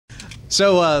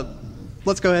So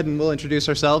let's go ahead and we'll introduce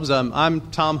ourselves. I'm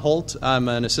Tom Holt. I'm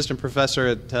an assistant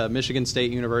professor at Michigan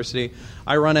State University.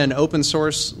 I run an open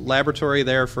source laboratory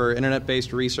there for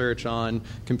internet-based research on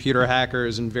computer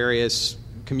hackers and various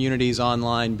communities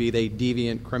online, be they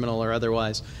deviant, criminal, or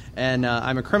otherwise. And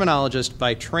I'm a criminologist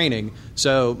by training,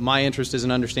 so my interest is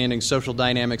in understanding social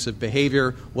dynamics of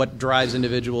behavior, what drives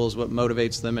individuals, what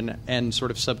motivates them, and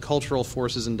sort of subcultural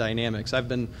forces and dynamics. I've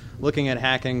been looking at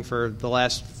hacking for the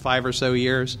last 5 or so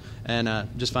years, and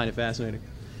just find it fascinating.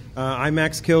 I'm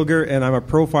Max Kilger, and I'm a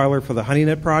profiler for the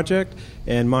HoneyNet project.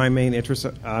 And my main interests,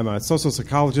 I'm a social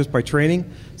psychologist by training,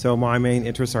 so my main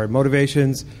interests are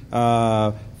motivations,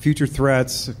 future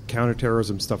threats,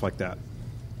 counterterrorism, stuff like that.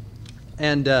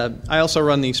 And I also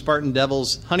run the Spartan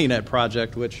Devils HoneyNet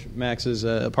project, which Max is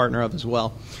a partner of as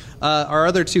well. Our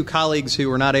other two colleagues who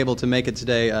were not able to make it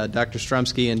today, Dr.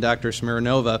 Strumsky and Dr.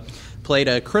 Smirnova, played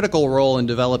a critical role in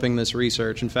developing this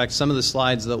research. In fact, some of the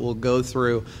slides that we'll go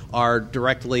through are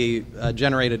directly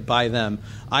generated by them.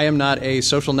 I am not a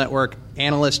social network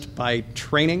analyst by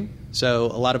training, so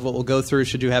a lot of what we'll go through,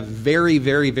 should you have very,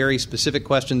 very, very specific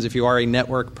questions, if you are a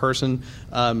network person,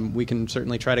 we can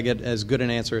certainly try to get as good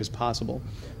an answer as possible.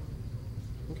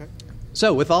 Okay.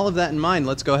 So with all of that in mind,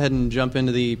 let's go ahead and jump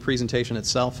into the presentation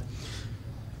itself.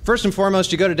 First and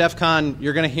foremost, you go to DEF CON,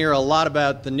 you're going to hear a lot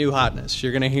about the new hotness.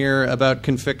 You're going to hear about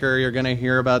Conficker, you're going to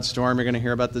hear about Storm, you're going to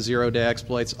hear about the zero-day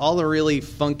exploits, all the really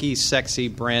funky, sexy,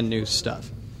 brand new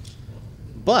stuff.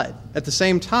 But at the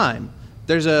same time,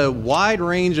 there's a wide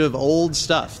range of old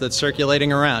stuff that's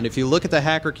circulating around. If you look at the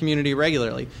hacker community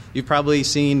regularly, you've probably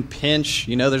seen Pinch.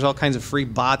 You know, there's all kinds of free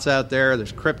bots out there.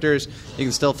 There's cryptors. You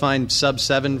can still find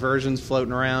sub-7 versions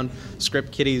floating around,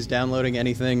 script kiddies downloading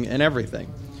anything and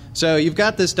everything. So you've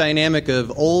got this dynamic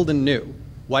of old and new.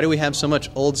 Why do we have so much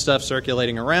old stuff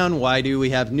circulating around? Why do we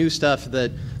have new stuff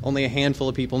that only a handful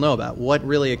of people know about? What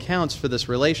really accounts for this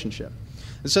relationship?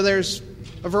 And so there's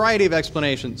a variety of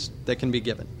explanations that can be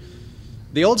given.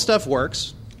 The old stuff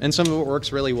works, and some of it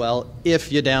works really well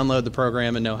if you download the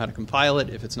program and know how to compile it,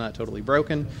 if it's not totally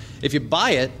broken. If you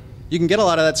buy it, you can get a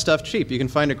lot of that stuff cheap. You can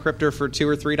find a cryptor for $2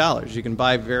 or $3. You can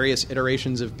buy various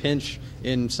iterations of Pinch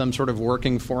in some sort of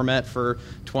working format for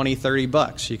 $20,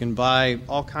 $30. You can buy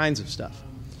all kinds of stuff.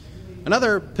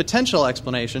 Another potential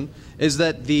explanation is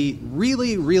that the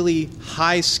really, really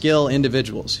high-skill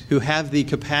individuals who have the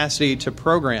capacity to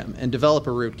program and develop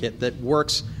a rootkit that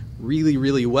works really,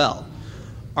 really well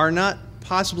are not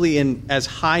possibly in as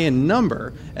high in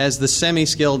number as the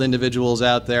semi-skilled individuals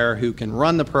out there who can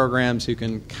run the programs, who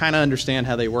can kind of understand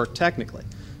how they work technically.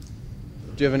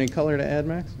 Do you have any color to add,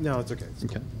 Max? No, it's okay.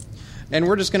 Okay. And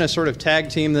we're just going to sort of tag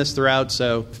team this throughout,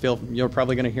 so you're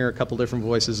probably going to hear a couple different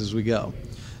voices as we go.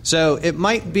 So it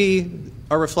might be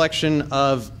a reflection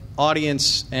of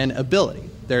audience and ability.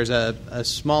 There's a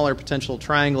smaller potential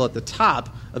triangle at the top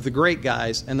of the great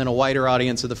guys, and then a wider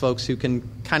audience of the folks who can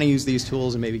kind of use these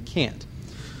tools and maybe can't.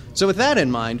 So with that in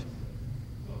mind,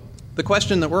 the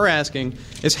question that we're asking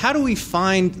is, how do we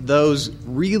find those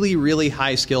really, really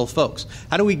high-skill folks?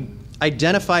 How do we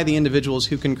identify the individuals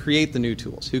who can create the new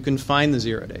tools, who can find the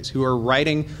 0 days, who are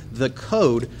writing the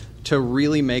code to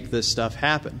really make this stuff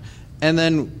happen? And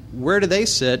then where do they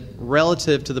sit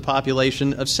relative to the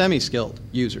population of semi-skilled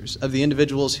users, of the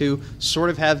individuals who sort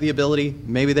of have the ability,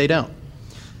 maybe they don't?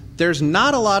 There's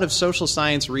not a lot of social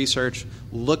science research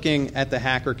looking at the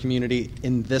hacker community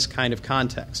in this kind of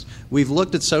context. We've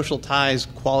looked at social ties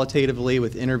qualitatively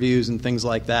with interviews and things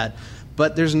like that,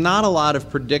 but there's not a lot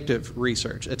of predictive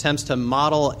research, attempts to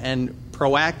model and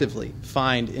proactively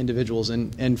find individuals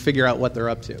and figure out what they're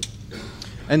up to.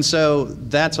 And so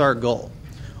that's our goal.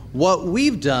 What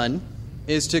we've done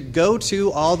is to go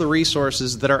to all the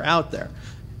resources that are out there.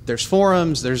 There's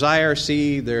forums, there's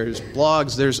IRC, there's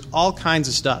blogs, there's all kinds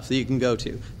of stuff that you can go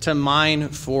to mine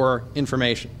for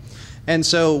information. And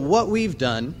so what we've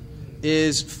done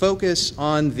is focus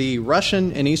on the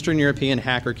Russian and Eastern European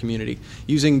hacker community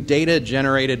using data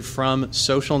generated from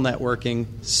social networking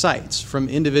sites, from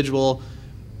individual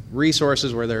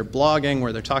resources where they're blogging,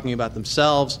 where they're talking about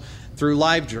themselves, through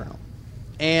LiveJournal.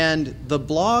 And the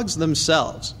blogs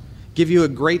themselves give you a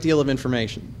great deal of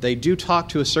information. They do talk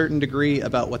to a certain degree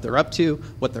about what they're up to,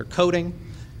 what they're coding.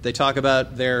 They talk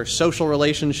about their social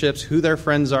relationships, who their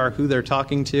friends are, who they're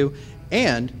talking to,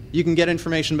 and you can get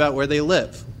information about where they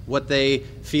live, what they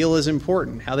feel is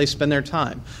important, how they spend their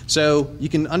time. So you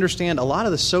can understand a lot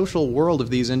of the social world of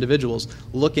these individuals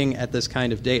looking at this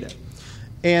kind of data.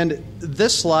 And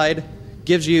this slide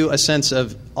gives you a sense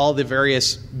of all the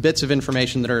various bits of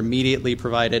information that are immediately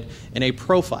provided in a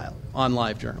profile on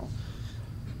LiveJournal.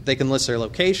 They can list their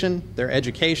location, their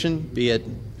education, be it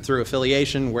through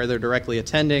affiliation, where they're directly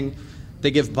attending. They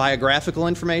give biographical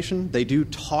information. They do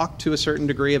talk to a certain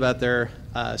degree about their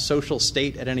social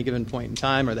state at any given point in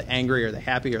time. Are they angry? Are they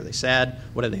happy? Are they sad?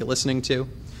 What are they listening to?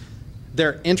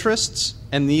 Their interests,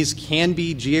 and these can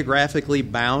be geographically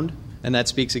bound, and that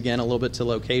speaks again a little bit to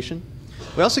location.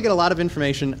 We also get a lot of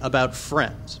information about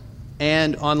friends.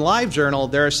 And on LiveJournal,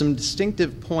 there are some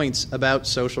distinctive points about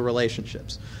social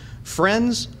relationships.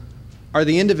 Friends are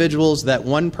the individuals that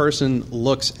one person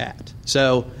looks at.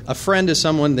 So a friend is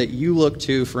someone that you look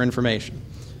to for information.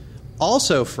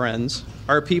 Also, friends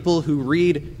are people who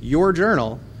read your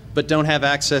journal but don't have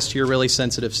access to your really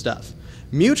sensitive stuff.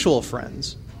 Mutual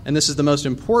friends, and this is the most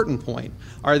important point,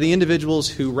 are the individuals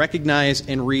who recognize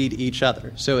and read each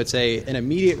other. So it's an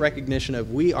immediate recognition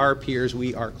of we are peers,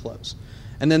 we are close.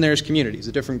 And then there's communities,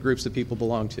 the different groups that people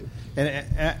belong to. And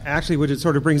actually what it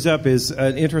sort of brings up is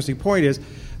an interesting point is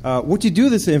what you do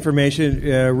with this information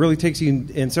really takes you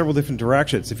in several different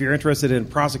directions. If you're interested in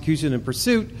prosecution and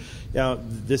pursuit,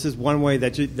 this is one way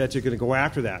that you're going to go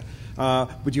after that.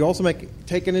 But you also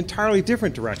take an entirely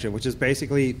different direction, which is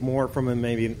basically more from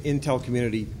maybe an intel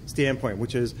community standpoint,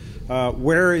 which is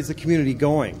where is the community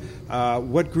going?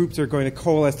 What groups are going to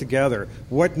coalesce together?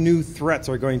 What new threats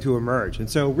are going to emerge? And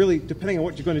so really, depending on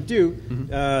what you're going to do,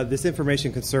 this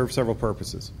information can serve several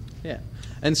purposes. Yeah.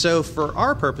 And so for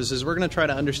our purposes, we're going to try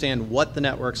to understand what the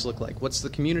networks look like. What's the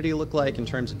community look like in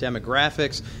terms of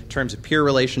demographics, in terms of peer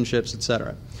relationships, et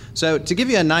cetera. So to give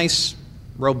you a nice,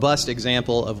 robust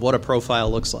example of what a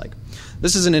profile looks like,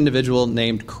 this is an individual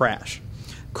named Crash.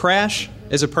 Crash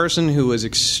is a person who was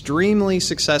extremely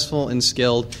successful and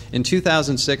skilled. In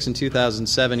 2006 and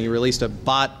 2007, he released a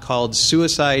bot called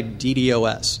Suicide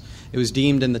DDoS. It was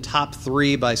deemed in the top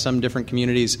 3 by some different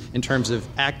communities in terms of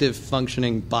active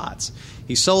functioning bots.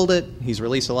 He sold it. He's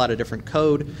released a lot of different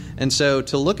code. And so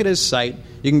to look at his site,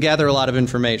 you can gather a lot of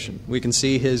information. We can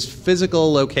see his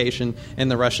physical location in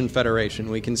the Russian Federation.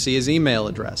 We can see his email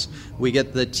address. We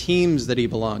get the teams that he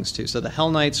belongs to. So the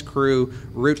Hell Knights crew,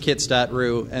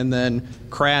 rootkits.ru, and then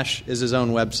Crash is his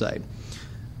own website.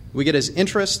 We get his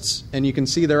interests, and you can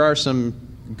see there are some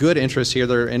good interests here.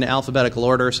 They're in alphabetical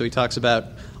order. So he talks about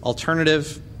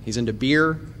alternative. He's into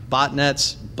beer,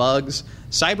 botnets, bugs,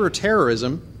 cyber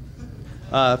terrorism,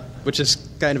 which is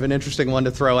kind of an interesting one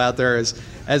to throw out there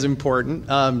as important.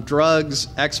 Drugs,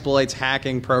 exploits,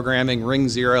 hacking, programming, Ring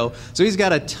Zero. So he's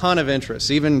got a ton of interests,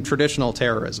 even traditional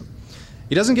terrorism.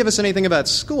 He doesn't give us anything about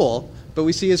school, but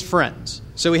we see his friends.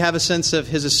 So we have a sense of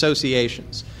his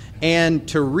associations. And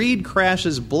to read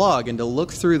Crash's blog and to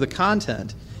look through the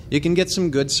content, you can get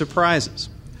some good surprises.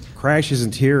 Crash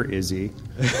isn't here, is he?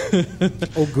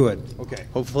 Oh, good. Okay.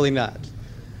 Hopefully not.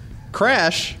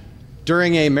 Crash,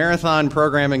 during a marathon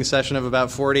programming session of about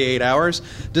 48 hours,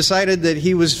 decided that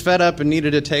he was fed up and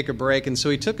needed to take a break, and so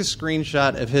he took a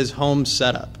screenshot of his home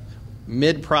setup,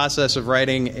 mid-process of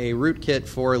writing a rootkit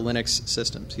for Linux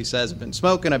systems. He says, I've been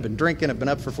smoking, I've been drinking, I've been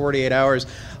up for 48 hours,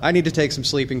 I need to take some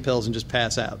sleeping pills and just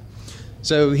pass out.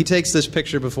 So he takes this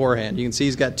picture beforehand. You can see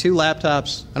he's got 2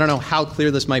 laptops. I don't know how clear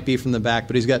this might be from the back,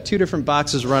 but he's got 2 different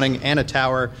boxes running and a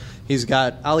tower. He's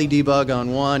got Ali Debug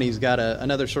on one. He's got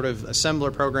another sort of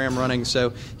assembler program running.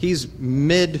 So he's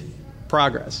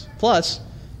mid-progress. Plus,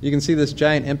 you can see this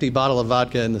giant empty bottle of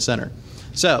vodka in the center.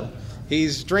 So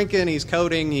he's drinking, he's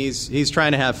coding, he's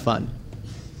trying to have fun.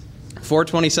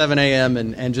 4:27 a.m.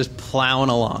 and just plowing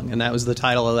along, and that was the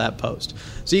title of that post.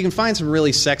 So you can find some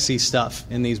really sexy stuff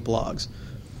in these blogs.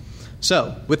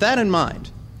 So with that in mind,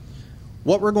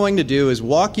 what we're going to do is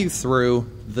walk you through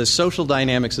the social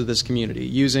dynamics of this community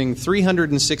using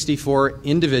 364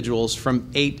 individuals from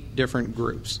 8 different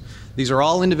groups. These are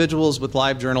all individuals with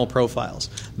LiveJournal profiles.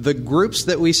 The groups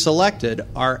that we selected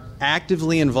are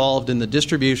actively involved in the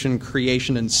distribution,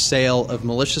 creation, and sale of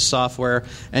malicious software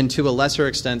and, to a lesser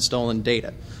extent, stolen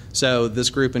data. So this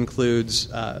group includes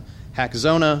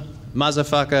Hackzona,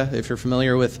 Mazafaka, if you're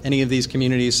familiar with any of these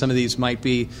communities. Some of these might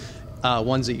be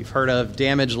ones that you've heard of,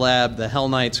 Damage Lab, the Hell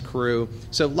Knights crew,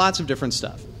 so lots of different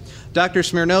stuff. Dr.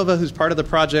 Smirnova, who's part of the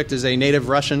project, is a native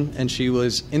Russian, and she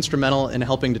was instrumental in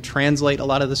helping to translate a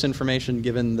lot of this information,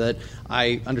 given that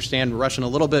I understand Russian a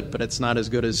little bit, but it's not as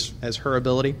good as her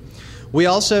ability. We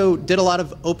also did a lot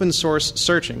of open source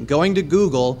searching, going to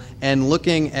Google and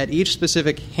looking at each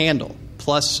specific handle,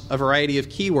 plus a variety of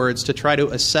keywords to try to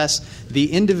assess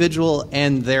the individual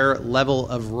and their level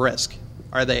of risk.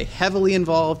 Are they heavily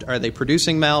involved? Are they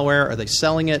producing malware? Are they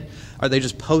selling it? Are they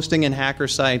just posting in hacker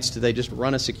sites? Do they just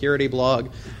run a security blog?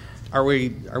 Are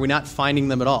we not finding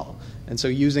them at all? And so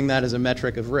using that as a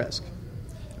metric of risk.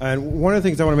 And one of the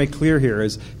things I want to make clear here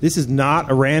is this is not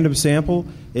a random sample,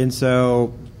 and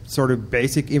so sort of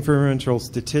basic inferential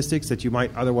statistics that you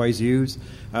might otherwise use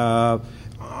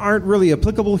aren't really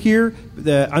applicable here.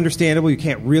 Understandable, you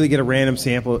can't really get a random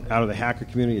sample out of the hacker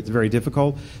community. It's very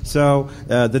difficult. So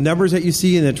the numbers that you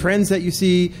see and the trends that you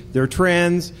see, they're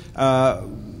trends,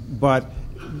 but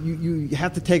you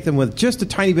have to take them with just a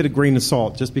tiny bit of grain of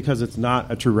salt, just because it's not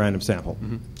a true random sample.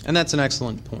 Mm-hmm. And that's an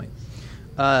excellent point.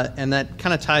 And that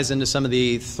kind of ties into some of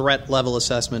the threat level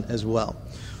assessment as well.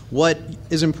 What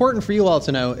is important for you all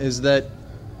to know is that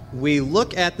we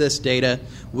look at this data,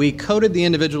 we coded the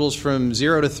individuals from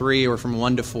 0 to 3 or from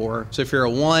 1 to 4. So if you're a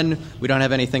 1, we don't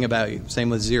have anything about you. Same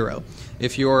with 0.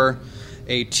 If you're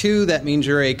a 2, that means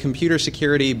you're a computer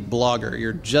security blogger.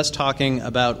 You're just talking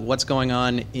about what's going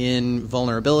on in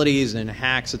vulnerabilities and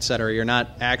hacks, etc. You're not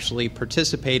actually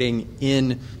participating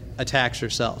in attacks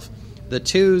yourself. The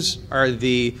 2s are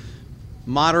the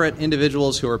moderate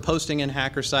individuals who are posting in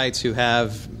hacker sites, who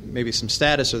have maybe some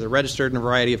status or they're registered in a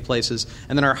variety of places.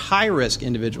 And then our high-risk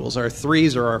individuals, our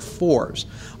 3s or our 4s,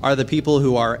 are the people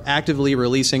who are actively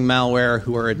releasing malware,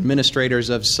 who are administrators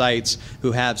of sites,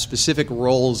 who have specific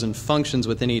roles and functions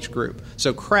within each group.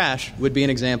 So crash would be an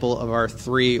example of our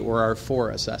 3 or our 4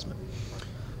 assessment.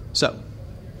 So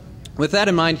with that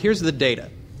in mind, here's the data.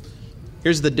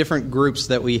 Here's the different groups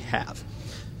that we have.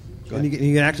 And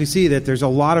you can actually see that there's a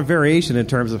lot of variation in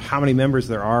terms of how many members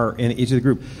there are in each of the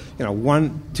group. You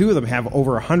know, 2 of them have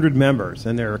over 100 members,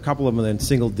 and there are a couple of them in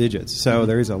single digits. So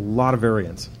there is a lot of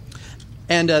variance.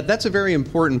 And that's a very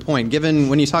important point, given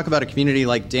when you talk about a community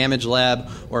like Damage Lab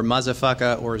or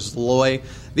Mazafaka or Zloy,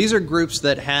 these are groups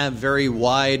that have very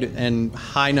wide and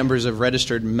high numbers of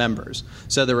registered members.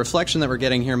 So the reflection that we're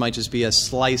getting here might just be a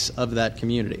slice of that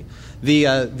community.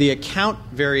 The account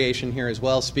variation here as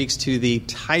well speaks to the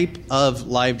type of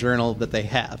live journal that they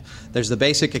have. There's the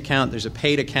basic account, there's a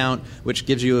paid account, which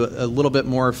gives you a little bit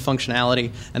more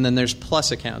functionality, and then there's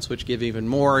plus accounts, which give even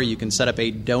more. You can set up a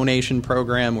donation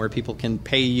program where people can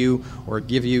pay you or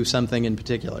give you something in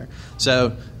particular.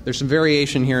 So there's some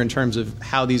variation here in terms of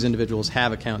how these individuals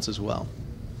have accounts as well.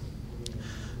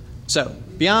 So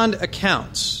beyond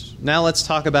accounts, now let's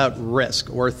talk about risk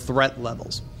or threat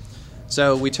levels.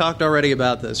 So we talked already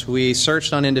about this. We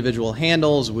searched on individual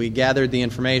handles, we gathered the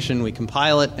information, we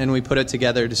compile it, and we put it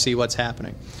together to see what's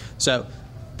happening. So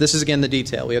this is, again, the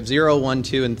detail. We have 0, 1,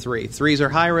 2, and 3. 3s are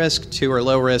high risk, 2 are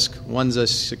low risk, 1's a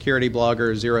security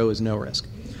blogger, 0 is no risk.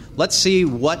 Let's see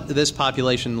what this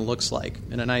population looks like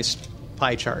in a nice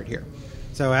pie chart here.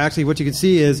 So actually what you can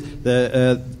see is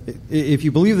if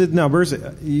you believe the numbers,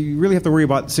 you really have to worry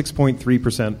about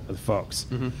 6.3% of the folks,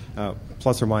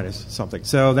 plus or minus something.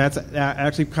 So that's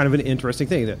actually kind of an interesting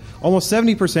thing. That almost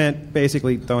 70%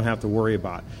 basically don't have to worry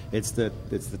about. It's the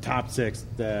top 6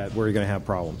 where you're going to have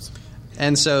problems.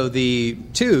 And so the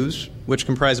 2s, which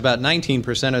comprise about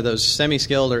 19%, are those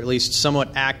semi-skilled or at least somewhat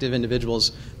active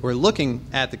individuals who are looking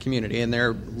at the community, and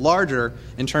they're larger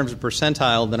in terms of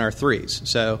percentile than our 3s.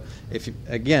 So, if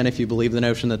you believe the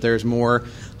notion that there's more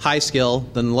high skill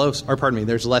than low, or pardon me,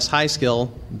 there's less high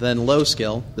skill than low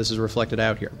skill, this is reflected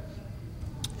out here.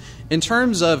 In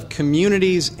terms of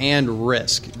communities and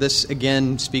risk, this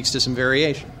again speaks to some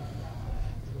variation.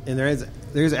 And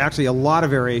there's actually a lot of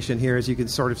variation here, as you can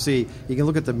sort of see. You can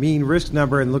look at the mean risk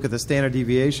number and look at the standard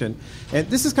deviation. And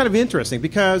this is kind of interesting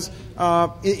because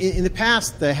in the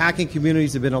past, the hacking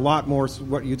communities have been a lot more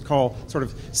what you'd call sort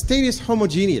of status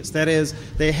homogeneous. That is,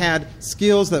 they had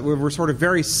skills that were sort of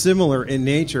very similar in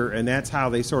nature, and that's how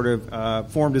they sort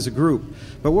of formed as a group.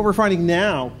 But what we're finding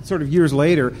now, sort of years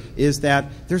later, is that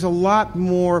there's a lot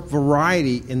more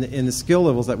variety in the skill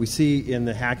levels that we see in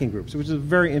the hacking groups, which is a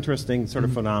very interesting sort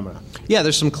of phenomenon. Yeah,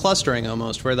 there's some clustering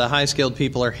almost where the high-skilled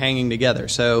people are hanging together.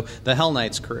 So the Hell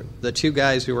Knights crew, the 2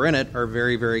 guys who are in it are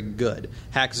very, very good.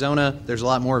 Hackzona, there's a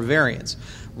lot more variance.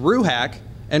 Ruhack,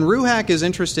 and Ruhack is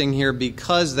interesting here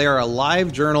because they are a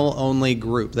live journal-only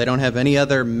group. They don't have any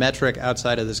other metric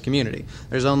outside of this community.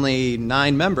 There's only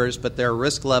 9 members, but their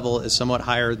risk level is somewhat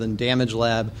higher than Damage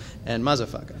Lab and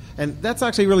Mazafaka. And that's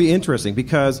actually really interesting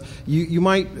because you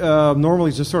might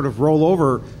normally just sort of roll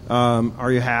over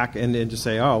RUHack and just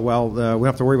say, oh, well, we don't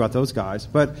have to worry about those guys.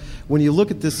 But when you look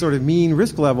at this sort of mean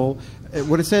risk level,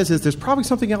 what it says is there's probably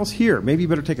something else here. Maybe you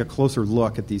better take a closer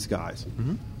look at these guys.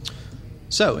 Mm-hmm.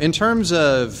 So in terms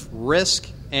of risk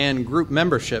and group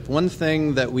membership, one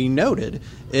thing that we noted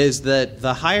is that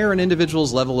the higher an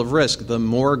individual's level of risk, the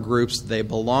more groups they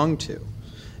belong to.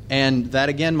 And that,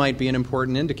 again, might be an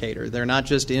important indicator. They're not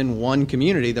just in one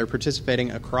community, they're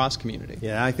participating across community.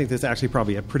 Yeah, I think that's actually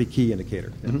probably a pretty key indicator.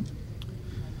 Mm-hmm.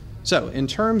 So in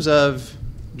terms of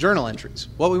journal entries,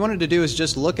 what we wanted to do is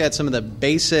just look at some of the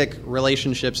basic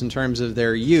relationships in terms of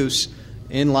their use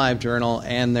in LiveJournal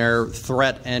and their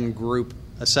threat and group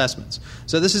assessments.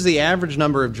 So this is the average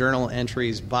number of journal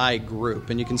entries by group.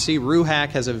 And you can see RuHack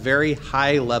has a very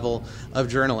high level of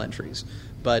journal entries.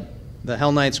 But the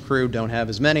Hell Knights crew don't have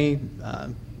as many.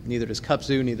 Neither does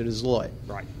Cupzoo, neither does Lloyd.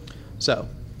 Right. So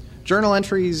journal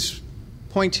entries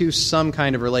point to some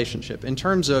kind of relationship. In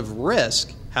terms of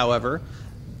risk, however,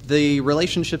 the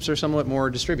relationships are somewhat more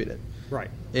distributed. Right.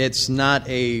 It's not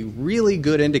a really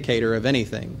good indicator of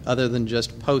anything other than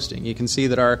just posting. You can see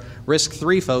that our risk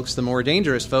 3 folks, the more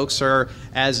dangerous folks, are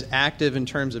as active in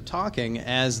terms of talking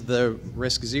as the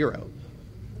risk 0.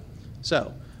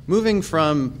 So, moving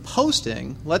from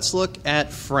posting, let's look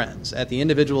at friends, at the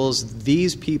individuals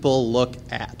these people look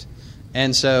at.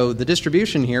 And so the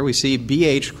distribution here, we see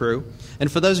BH crew.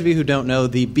 And for those of you who don't know,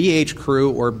 the BH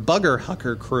crew, or Bugger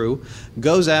Hucker crew,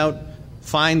 goes out,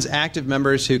 finds active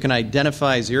members who can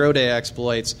identify zero-day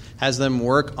exploits, has them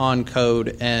work on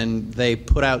code, and they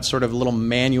put out sort of little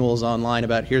manuals online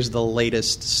about here's the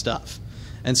latest stuff.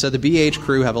 And so the BH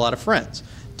crew have a lot of friends.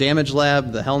 Damage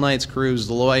Lab, the Hell Knights crews,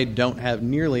 the Lloyd don't have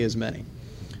nearly as many.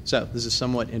 So this is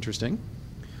somewhat interesting.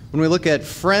 When we look at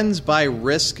friends by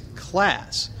risk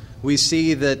class, we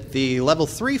see that the level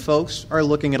 3 folks are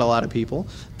looking at a lot of people.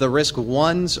 The risk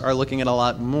 1s are looking at a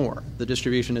lot more. The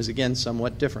distribution is, again,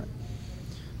 somewhat different.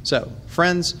 So,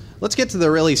 friends, let's get to the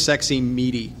really sexy,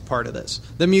 meaty part of this.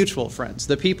 The mutual friends,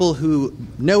 the people who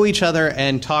know each other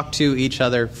and talk to each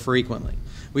other frequently.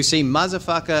 We see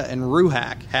Mazafaka and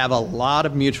RuHack have a lot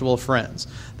of mutual friends.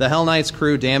 The Hell Knights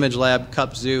crew, Damage Lab,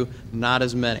 Cupzoo, not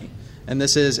as many. And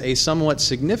this is a somewhat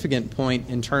significant point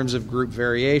in terms of group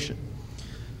variation.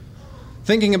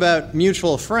 Thinking about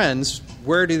mutual friends,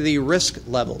 where do the risk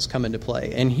levels come into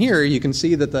play? And here you can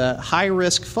see that the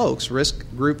high-risk folks, risk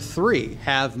group 3,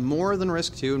 have more than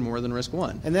risk 2 and more than risk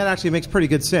 1. And that actually makes pretty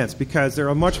good sense because they're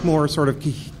a much more sort of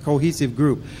cohesive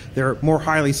group. They're more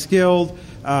highly skilled.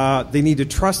 They need to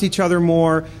trust each other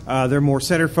more. They're more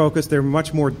center-focused. They're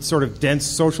much more sort of dense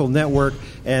social network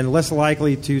and less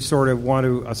likely to sort of want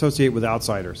to associate with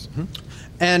outsiders. Mm-hmm.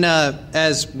 And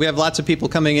as we have lots of people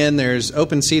coming in, there's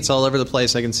open seats all over the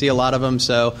place. I can see a lot of them.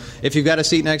 So if you've got a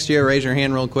seat next to you, raise your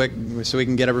hand real quick so we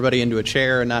can get everybody into a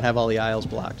chair and not have all the aisles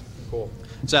blocked. Cool.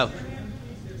 So,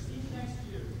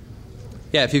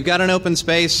 yeah, if you've got an open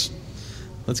space,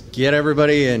 let's get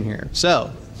everybody in here.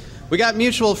 So, we got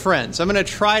mutual friends. I'm going to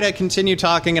try to continue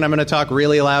talking, and I'm going to talk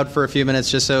really loud for a few minutes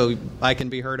just so I can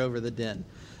be heard over the din.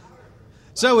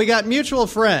 So, we got mutual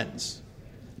friends.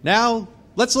 Now,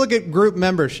 let's look at group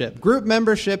membership. Group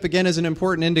membership, again, is an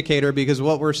important indicator because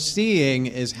what we're seeing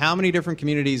is how many different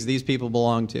communities these people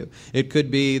belong to. It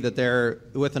could be that they're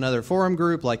with another forum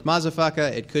group like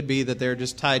Mazafaka. It could be that they're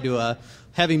just tied to a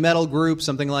heavy metal group,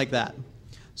 something like that.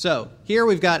 So here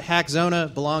we've got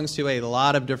Hackzona, belongs to a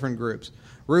lot of different groups.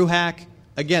 RuHack,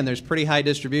 again, there's pretty high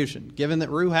distribution. Given that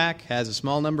RuHack has a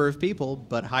small number of people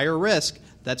but higher risk,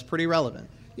 that's pretty relevant.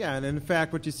 Yeah, and in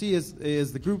fact, what you see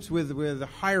is the groups with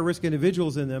higher risk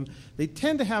individuals in them, they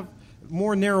tend to have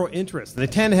more narrow interests. They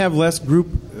tend to have less group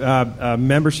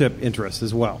membership interests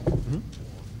as well. Mm-hmm.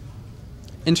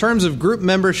 In terms of group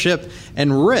membership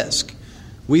and risk,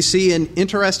 we see an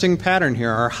interesting pattern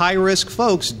here. Our high-risk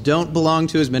folks don't belong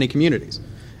to as many communities.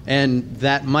 And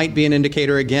that might be an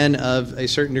indicator, again, of a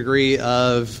certain degree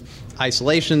of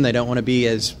isolation. They don't want to be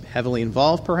as heavily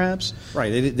involved, perhaps. Right.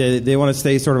 They want to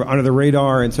stay sort of under the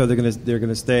radar, and so they're going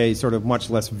to stay sort of much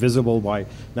less visible by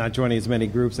not joining as many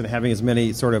groups and having as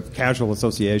many sort of casual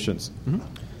associations. Mm-hmm.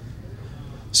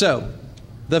 So,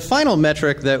 the final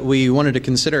metric that we wanted to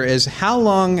consider is how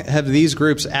long have these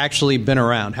groups actually been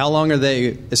around? How long are they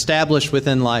established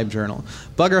within LiveJournal?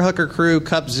 Bugger Hooker Crew,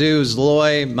 Cupzoo,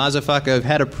 Zloy, Mazafaka have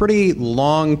had a pretty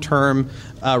long-term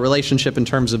relationship in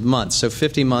terms of months, so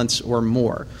 50 months or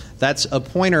more. That's a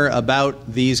pointer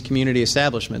about these community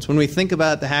establishments. When we think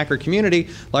about the hacker community,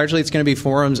 largely it's going to be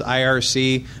forums,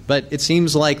 IRC, but it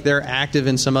seems like they're active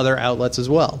in some other outlets as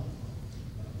well.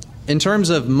 In terms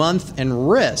of month and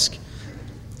risk,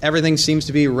 everything seems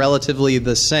to be relatively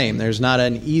the same. There's not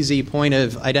an easy point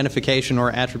of identification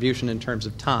or attribution in terms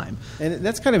of time. And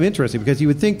that's kind of interesting because you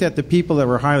would think that the people that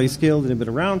were highly skilled and had been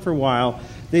around for a while,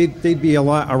 they'd be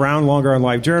around longer on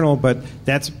LiveJournal, but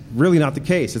that's really not the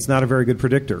case. It's not a very good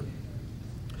predictor.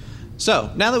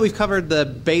 So, now that we've covered the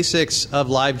basics of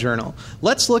LiveJournal,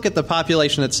 let's look at the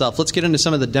population itself. Let's get into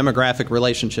some of the demographic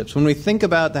relationships. When we think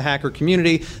about the hacker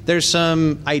community, there's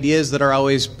some ideas that are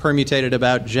always permutated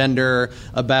about gender,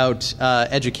 about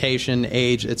education,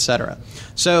 age, etc.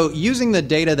 So, using the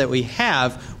data that we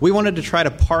have, we wanted to try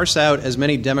to parse out as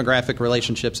many demographic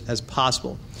relationships as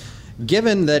possible.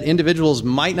 Given that individuals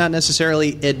might not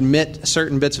necessarily admit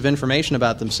certain bits of information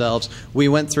about themselves, we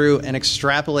went through and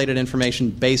extrapolated information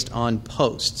based on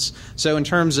posts. So in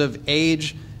terms of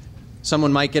age,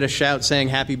 someone might get a shout saying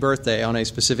happy birthday on a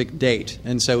specific date,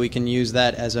 and so we can use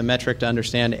that as a metric to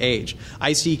understand age.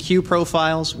 ICQ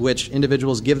profiles, which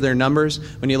individuals give their numbers,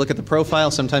 when you look at the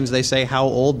profile, sometimes they say how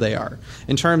old they are.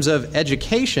 In terms of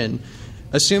education,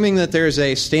 assuming that there's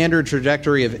a standard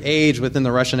trajectory of age within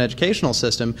the Russian educational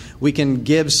system, we can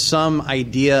give some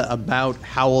idea about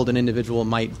how old an individual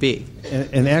might be.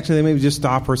 And actually, let me just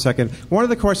stop for a second. One of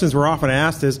the questions we're often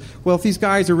asked is, well, if these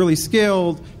guys are really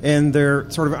skilled and they're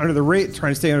sort of under the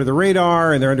trying to stay under the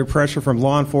radar, and they're under pressure from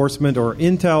law enforcement or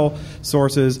intel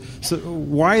sources, so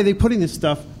why are they putting this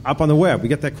stuff up on the web? We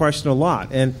get that question a lot.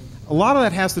 And a lot of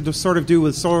that has to sort of do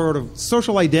with sort of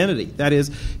social identity. That is,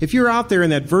 if you're out there in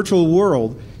that virtual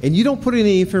world and you don't put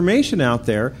any information out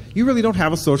there, you really don't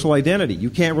have a social identity. You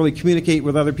can't really communicate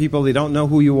with other people. They don't know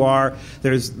who you are.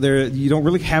 You don't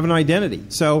really have an identity.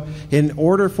 So in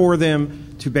order for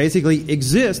them to basically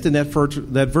exist in that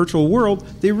virtual world,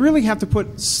 they really have to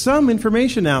put some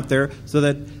information out there so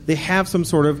that they have some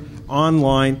sort of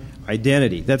online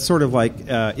identity. That's sort of like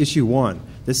issue one.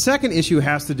 The second issue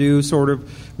has to do sort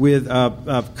of with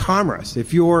commerce.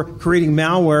 If you're creating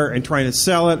malware and trying to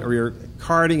sell it, or you're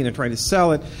carding and trying to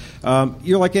sell it,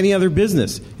 you're like any other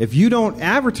business. If you don't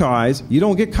advertise, you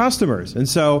don't get customers. And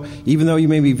so even though you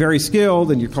may be very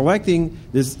skilled and you're collecting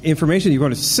this information you're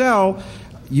going to sell,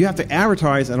 you have to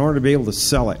advertise in order to be able to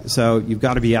sell it. So you've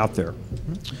got to be out there.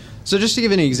 So just to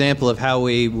give an example of how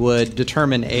we would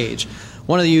determine age,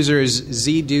 one of the users,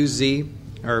 ZDoZ,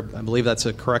 or I believe that's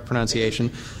a correct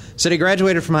pronunciation, said he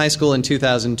graduated from high school in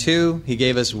 2002. He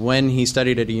gave us when he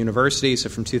studied at a university, so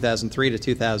from 2003 to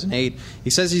 2008. He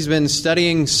says he's been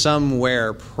studying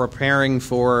somewhere, preparing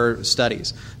for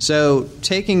studies. So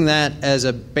taking that as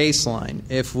a baseline,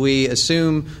 if we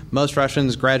assume most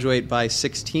Russians graduate by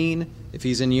 16, if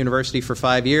he's in university for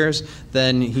 5 years,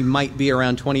 then he might be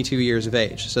around 22 years of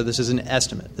age. So this is an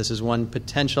estimate. This is one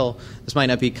potential. This might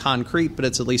not be concrete, but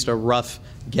it's at least a rough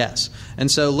guess. And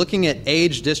so looking at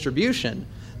age distribution,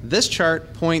 this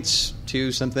chart points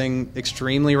to something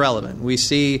extremely relevant. We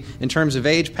see, in terms of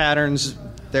age patterns,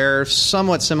 they're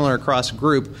somewhat similar across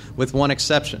group, with one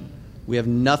exception. We have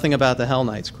nothing about the Hell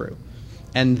Knights crew.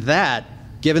 And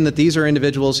that, given that these are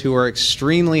individuals who are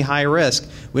extremely high risk,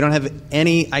 we don't have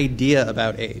any idea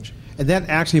about age. And that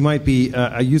actually might be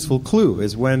a useful clue,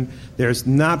 is when there's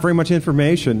not very much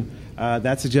information,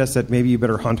 that suggests that maybe you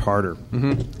better hunt harder.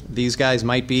 Mm-hmm. These guys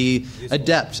might be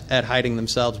adept at hiding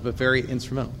themselves, but very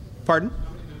instrumental. Pardon?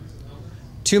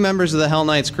 2 members of the Hell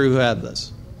Knights crew who have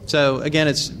this. So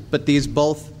again, but these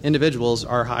both individuals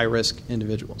are high-risk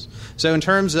individuals. So in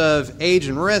terms of age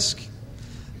and risk,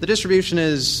 the distribution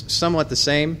is somewhat the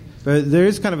same. But there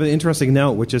is kind of an interesting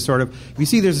note, which is sort of, you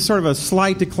see there's sort of a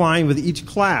slight decline with each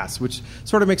class, which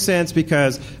sort of makes sense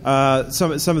because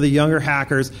some of the younger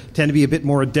hackers tend to be a bit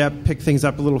more adept, pick things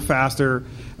up a little faster,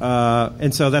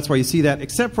 and so that's why you see that,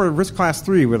 except for risk class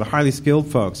 3, where the highly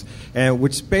skilled folks,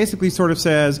 which basically sort of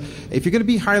says, if you're going to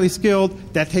be highly skilled,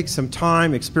 that takes some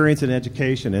time, experience, and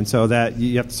education, and so that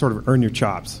you have to sort of earn your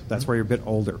chops. That's why you're a bit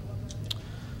older.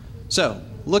 So,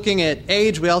 looking at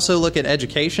age, we also look at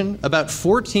education. About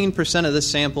 14% of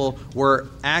this sample were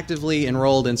actively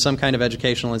enrolled in some kind of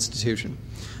educational institution.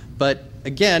 But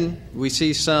again, we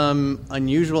see some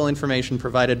unusual information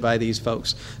provided by these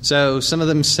folks. So some of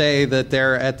them say that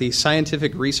they're at the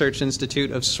Scientific Research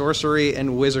Institute of Sorcery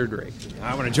and Wizardry.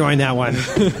 I want to join that one.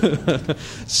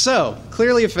 So,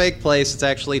 clearly a fake place. It's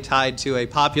actually tied to a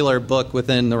popular book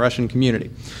within the Russian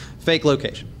community. Fake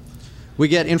location. We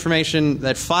get information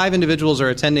that 5 individuals are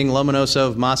attending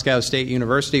Lomonosov Moscow State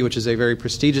University, which is a very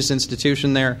prestigious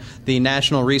institution there, the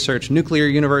National Research Nuclear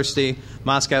University,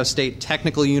 Moscow State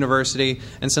Technical University,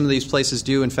 and some of these places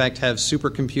do, in fact, have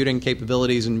supercomputing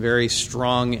capabilities and very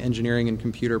strong engineering and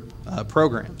computer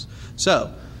programs.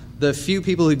 So, the few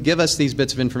people who give us these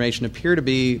bits of information appear to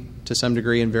be, to some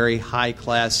degree, in very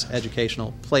high-class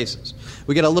educational places.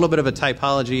 We get a little bit of a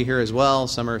typology here as well.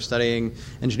 Some are studying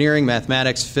engineering,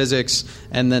 mathematics, physics,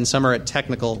 and then some are at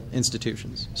technical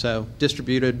institutions. So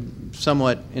distributed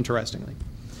somewhat interestingly.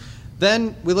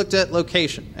 Then we looked at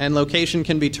location, and location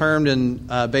can be termed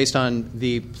based on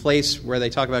the place where they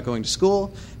talk about going to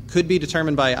school, could be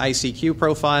determined by ICQ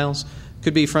profiles,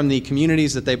 could be from the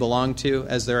communities that they belong to,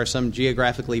 as there are some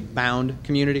geographically bound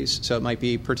communities, so it might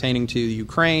be pertaining to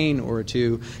Ukraine or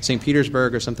to St.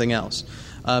 Petersburg or something else.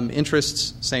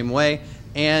 Interests, same way.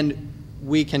 And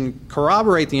we can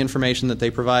corroborate the information that they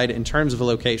provide in terms of a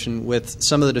location with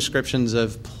some of the descriptions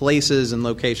of places and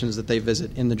locations that they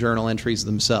visit in the journal entries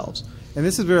themselves. And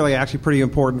this is really actually pretty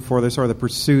important for the sort of the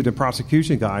pursuit and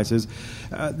prosecution guys. Is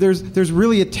there's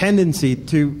really a tendency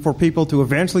for people to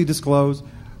eventually disclose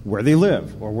where they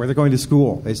live or where they're going to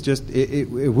school. It's just it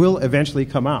will eventually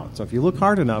come out. So if you look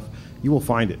hard enough, you will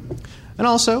find it. And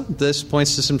also, this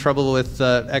points to some trouble with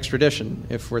extradition,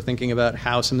 if we're thinking about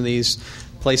how some of these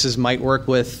places might work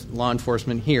with law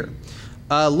enforcement here.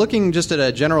 Looking just at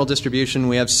a general distribution,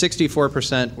 we have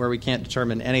 64% where we can't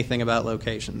determine anything about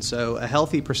location. So a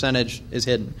healthy percentage is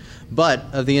hidden. But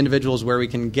of the individuals where we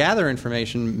can gather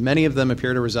information, many of them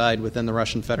appear to reside within the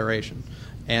Russian Federation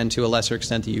and to a lesser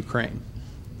extent the Ukraine.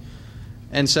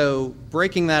 And so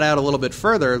breaking that out a little bit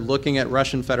further, looking at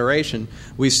Russian Federation,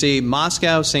 we see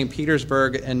Moscow, St.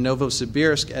 Petersburg, and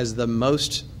Novosibirsk as the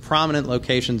most prominent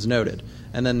locations noted,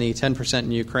 and then the 10%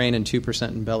 in Ukraine and 2%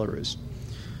 in Belarus.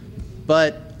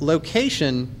 But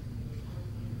location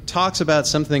talks about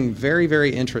something very,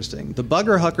 very interesting. The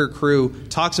Bugger Hucker crew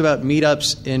talks about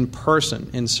meetups in person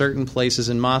in certain places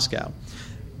in Moscow.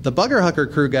 The Bugger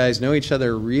Hucker crew guys know each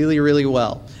other really, really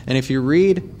well. And if you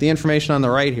read the information on the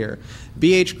right here,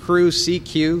 BH Crew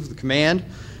CQ, the command,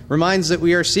 reminds that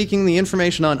we are seeking the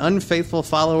information on unfaithful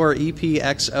follower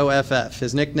EPXOFF.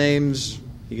 His nicknames,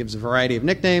 he gives a variety of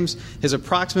nicknames, his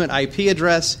approximate IP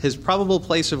address, his probable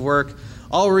place of work,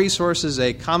 all resources,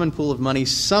 a common pool of money,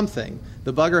 something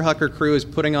the Bugger Hucker crew is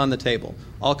putting on the table.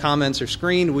 All comments are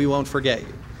screened. We won't forget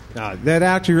you. That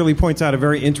actually really points out a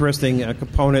very interesting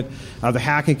component of the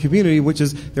hacking community, which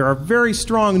is there are very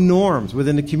strong norms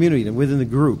within the community and within the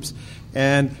groups.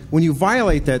 And when you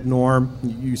violate that norm,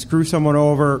 you screw someone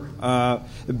over,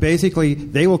 basically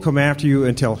they will come after you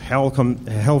until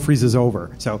hell freezes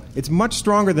over. So it's much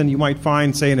stronger than you might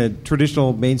find, say, in a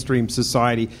traditional mainstream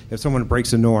society if someone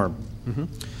breaks a norm. Mm-hmm.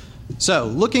 So,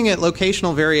 looking at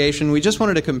locational variation, we just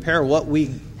wanted to compare what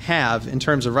we have in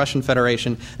terms of Russian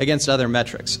Federation against other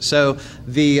metrics. So,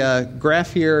 the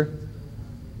graph here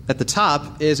at the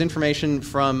top is information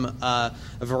from a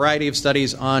variety of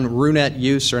studies on RUNet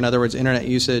use, or in other words, internet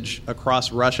usage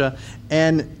across Russia.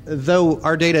 And though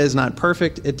our data is not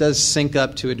perfect, it does sync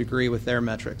up to a degree with their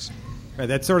metrics. Right,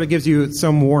 that sort of gives you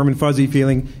some warm and fuzzy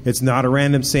feeling. It's not a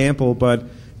random sample, but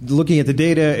looking at the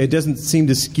data, it doesn't seem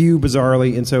to skew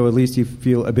bizarrely, and so at least you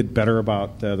feel a bit better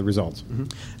about the results. Mm-hmm.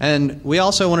 And we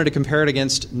also wanted to compare it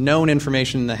against known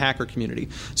information in the hacker community.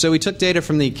 So we took data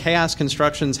from the Chaos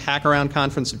Constructions Hackaround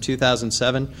Conference of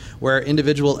 2007, where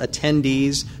individual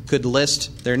attendees could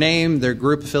list their name, their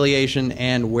group affiliation,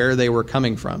 and where they were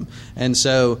coming from. And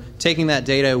so taking that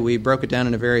data, we broke it down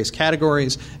into various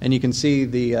categories, and you can see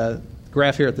the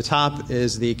graph here at the top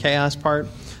is the chaos part.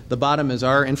 The bottom is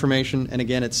our information, and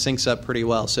again, it syncs up pretty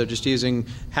well. So just using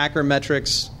hacker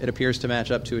metrics, it appears to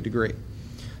match up to a degree.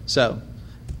 So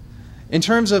in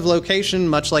terms of location,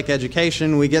 much like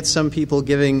education, we get some people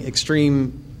giving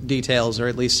extreme details, or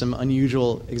at least some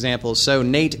unusual examples. So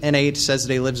Nate N8 says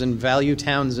that he lives in Value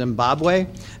Town, Zimbabwe,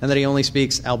 and that he only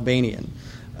speaks Albanian.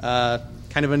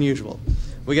 Kind of unusual.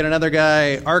 We get another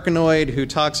guy, Arkanoid, who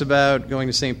talks about going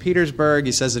to St. Petersburg.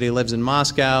 He says that he lives in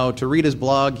Moscow. To read his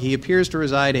blog, he appears to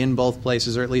reside in both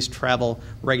places, or at least travel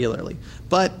regularly.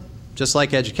 But just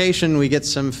like education, we get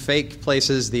some fake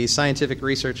places, the Scientific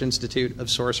Research Institute of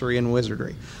Sorcery and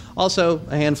Wizardry. Also,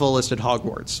 a handful listed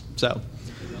Hogwarts. So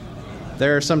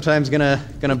they're sometimes going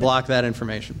to block that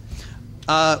information.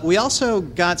 We also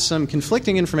got some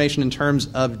conflicting information in terms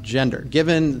of gender.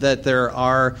 Given that there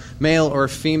are male or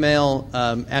female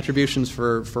attributions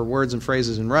for words and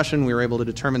phrases in Russian, we were able to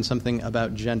determine something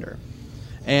about gender.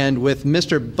 And with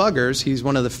Mr. Buggers, he's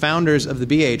one of the founders of the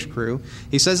BH crew.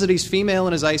 He says that he's female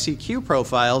in his ICQ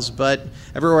profiles, but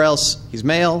everywhere else he's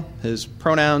male. His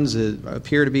pronouns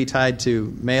appear to be tied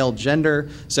to male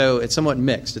gender, so it's somewhat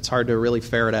mixed. It's hard to really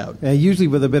ferret out. Usually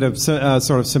with a bit of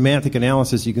sort of semantic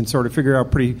analysis, you can sort of figure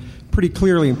out pretty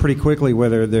clearly and pretty quickly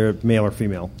whether they're male or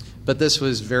female. But this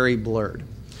was very blurred.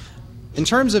 In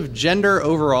terms of gender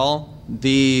overall,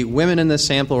 the women in this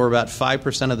sample were about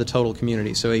 5% of the total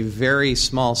community, so a very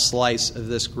small slice of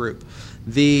this group.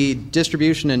 The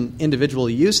distribution and individual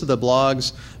use of the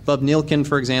blogs, Bub Nielkin,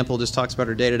 for example, just talks about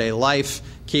her day-to-day life.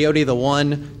 Coyote the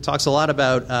One talks a lot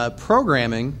about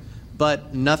programming,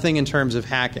 but nothing in terms of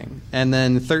hacking. And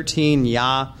then 13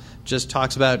 Ya just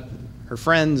talks about her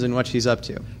friends and what she's up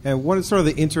to. And one of sort of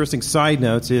the interesting side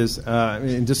notes is,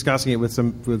 in discussing it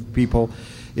with people,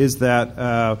 is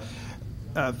that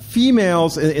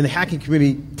females in the hacking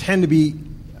community tend to be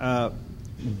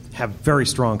have very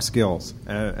strong skills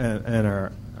and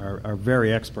are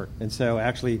very expert. And so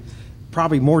actually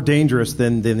probably more dangerous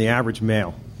than the average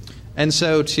male. And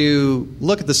so to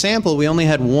look at the sample, we only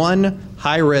had one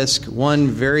high-risk, one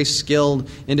very skilled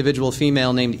individual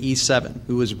female named E7,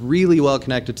 who was really well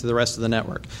connected to the rest of the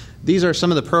network. These are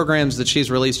some of the programs that she's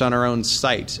released on her own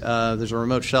site. There's a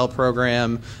remote shell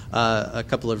program, a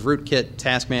couple of rootkit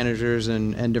task managers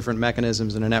and different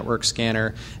mechanisms, and a network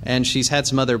scanner. And she's had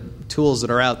some other tools that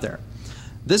are out there.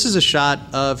 This is a shot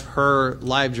of her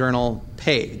LiveJournal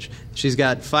page. She's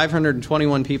got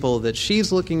 521 people that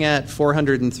she's looking at,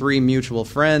 403 mutual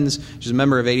friends. She's a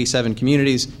member of 87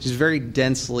 communities. She's very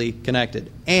densely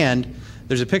connected. And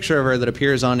there's a picture of her that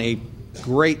appears on a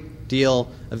great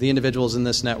deal of the individuals in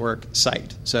this network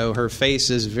site. So her face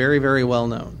is very, very well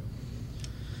known.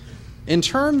 In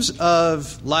terms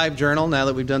of LiveJournal, now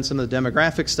that we've done some of the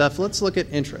demographic stuff, let's look at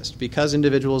interest, because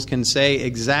individuals can say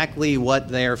exactly what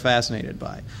they are fascinated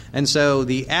by. And so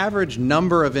the average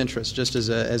number of interests, just as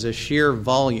a sheer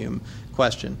volume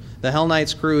question, the Hell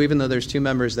Knights crew, even though there's 2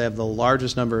 members, they have the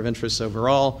largest number of interests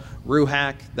overall.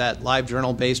 RuHack, that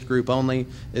LiveJournal-based group only,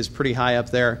 is pretty high up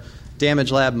there.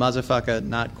 Damage Lab, Motherfucker,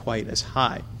 not quite as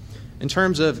high. In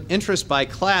terms of interest by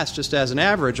class, just as an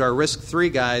average, our Risk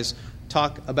 3 guys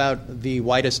talk about the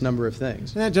widest number of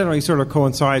things. And that generally sort of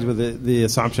coincides with the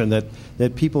assumption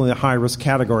that people in the high-risk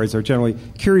categories are generally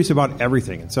curious about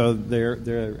everything, and so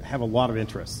they have a lot of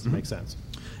interests. Makes sense.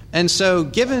 And so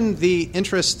given the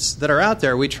interests that are out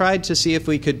there, we tried to see if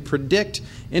we could predict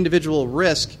individual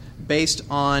risk based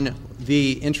on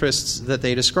the interests that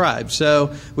they described.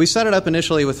 So we set it up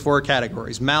initially with 4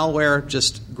 categories. Malware,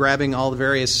 just grabbing all the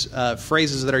various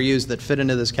phrases that are used that fit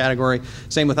into this category.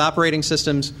 Same with operating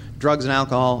systems, drugs and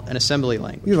alcohol, and assembly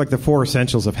language. These are like the 4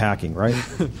 essentials of hacking, right?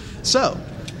 So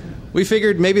we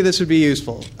figured maybe this would be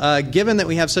useful. Given that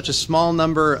we have such a small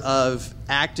number of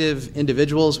active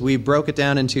individuals, we broke it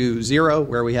down into 0,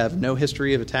 where we have no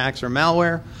history of attacks or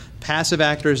malware, passive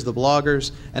actors, the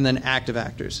bloggers, and then active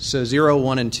actors. So 0,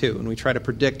 1, and 2. And we try to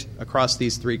predict across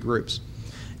these 3 groups.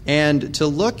 And to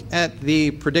look at the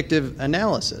predictive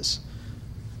analysis,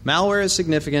 malware is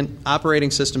significant, operating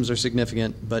systems are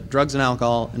significant, but drugs and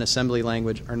alcohol and assembly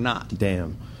language are not.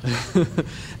 Damn.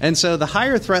 And so the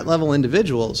higher threat level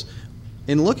individuals,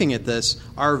 in looking at this,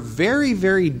 are very,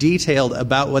 very detailed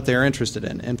about what they're interested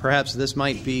in. And perhaps this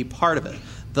might be part of it.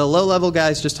 The low-level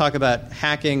guys just talk about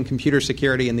hacking, computer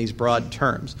security in these broad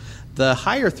terms. The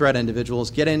higher threat individuals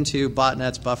get into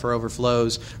botnets, buffer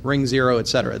overflows, ring 0,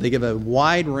 etc. They give a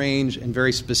wide range and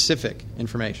very specific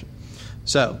information.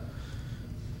 So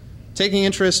taking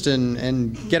interest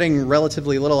and getting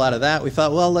relatively little out of that, we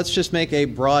thought, well, let's just make a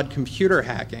broad computer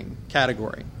hacking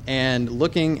category. And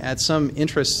looking at some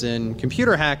interests in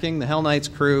computer hacking, the Hell Knights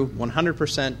crew,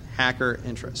 100% hacker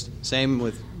interest. Same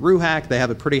with RuHack, they have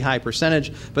a pretty high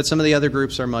percentage, but some of the other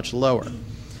groups are much lower.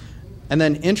 And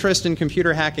then interest in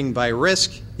computer hacking by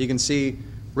risk, you can see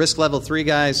risk level 3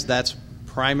 guys, that's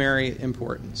primary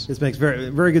importance. This makes very,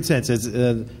 very good sense. It's,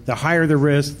 the higher the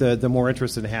risk, the more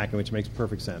interested in hacking, which makes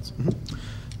perfect sense. Mm-hmm.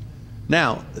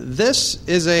 Now, this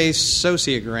is a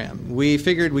sociogram. We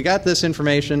figured we got this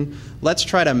information. Let's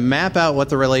try to map out what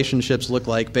the relationships look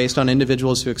like based on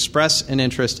individuals who express an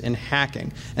interest in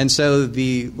hacking. And so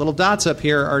the little dots up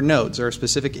here are nodes, or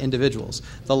specific individuals.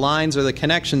 The lines are the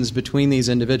connections between these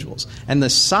individuals. And the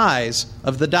size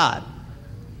of the dot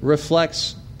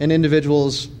reflects an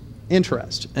individual's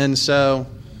interest. And so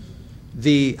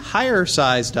the higher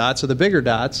size dots, or the bigger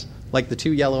dots, like the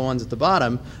 2 yellow ones at the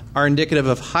bottom, are indicative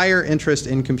of higher interest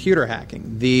in computer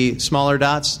hacking. The smaller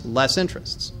dots, less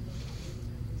interests.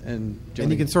 And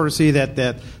you can sort of see that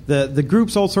the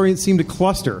groups also seem to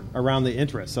cluster around the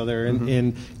interest. So they're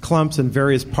in clumps in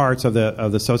various parts of the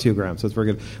sociogram. So it's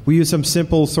very good. We use some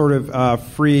simple sort of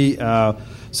free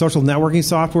social networking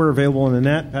software available on the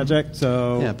net, Patrick.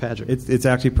 So yeah, Patrick. It's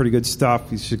actually pretty good stuff.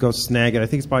 You should go snag it. I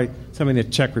think it's by somebody in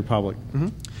the Czech Republic. Mm-hmm.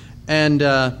 And,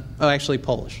 actually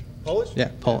Polish. Polish? Yeah,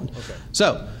 Poland. Yeah, okay.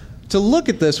 So to look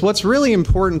at this, what's really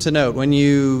important to note when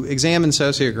you examine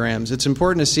sociograms, it's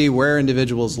important to see where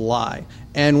individuals lie.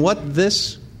 And what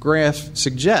this graph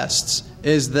suggests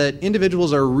is that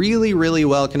individuals are really, really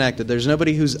well connected. There's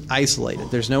nobody who's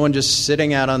isolated. There's no one just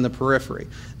sitting out on the periphery.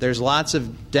 There's lots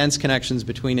of dense connections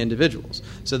between individuals.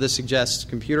 So this suggests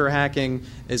computer hacking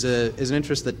is an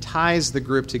interest that ties the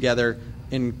group together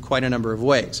in quite a number of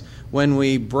ways. When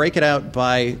we break it out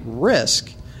by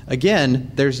risk,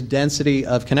 again, there's density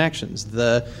of connections.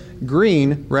 The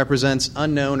green represents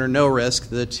unknown or no risk.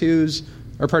 The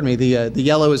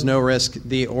yellow is no risk.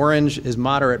 The orange is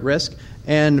moderate risk.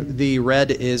 And the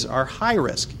red is our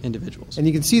high-risk individuals. And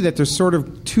you can see that there's sort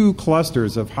of two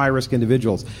clusters of high-risk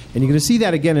individuals. And you're going to see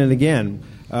that again and again.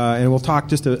 And we'll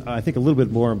talk I think, a little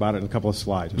bit more about it in a couple of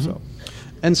slides or so.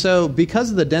 And so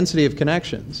because of the density of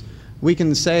connections, we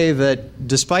can say that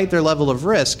despite their level of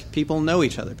risk, people know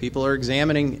each other. People are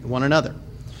examining one another.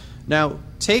 Now,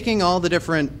 taking all the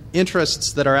different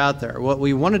interests that are out there, what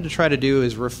we wanted to try to do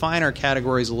is refine our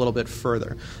categories a little bit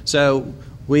further. So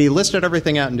we listed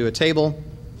everything out into a table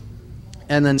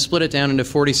and then split it down into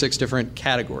 46 different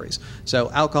categories. So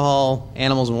alcohol,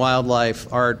 animals and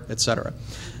wildlife, art, etc.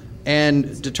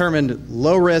 And determined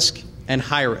low risk and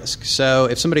high risk. So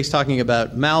if somebody's talking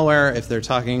about malware, if they're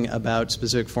talking about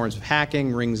specific forms of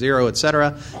hacking, ring zero,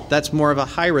 etc., that's more of a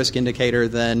high risk indicator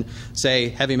than, say,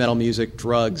 heavy metal music,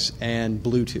 drugs, and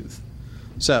Bluetooth.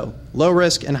 So low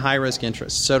risk and high risk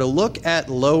interests. So to look at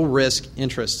low risk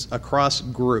interests across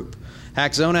group,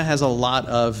 Hackzona has a lot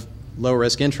of low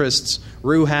risk interests.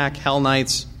 RuHack, Hell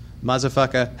Knights,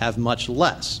 Mazafaka have much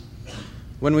less.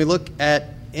 When we look at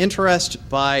interest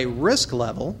by risk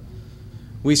level,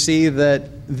 we see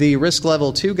that the risk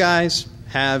level 2 guys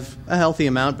have a healthy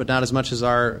amount, but not as much as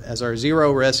our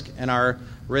zero risk, and our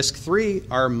risk 3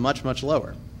 are much, much lower.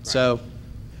 Right. So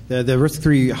the risk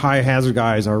 3 high hazard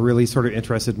guys are really sort of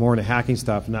interested more in the hacking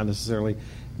stuff, not necessarily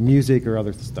music or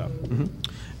other stuff. Mm-hmm.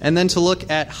 And then to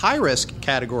look at high risk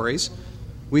categories,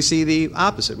 we see the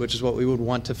opposite, which is what we would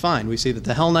want to find. We see that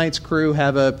the Hell Knights crew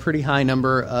have a pretty high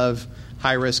number of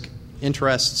high risk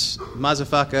interests.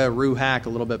 Mazafaka, RuHack a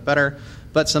little bit better,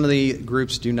 but some of the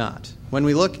groups do not. When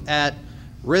we look at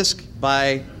risk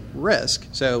by risk,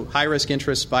 so high-risk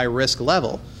interests by risk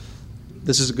level,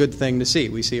 this is a good thing to see.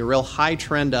 We see a real high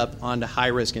trend up onto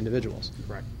high-risk individuals.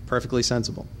 Correct. Perfectly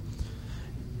sensible.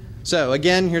 So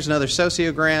again, here's another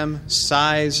sociogram,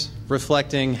 size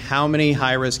reflecting how many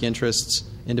high-risk interests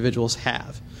individuals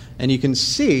have. And you can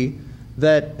see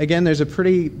that, again, there's a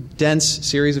pretty dense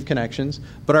series of connections,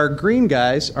 but our green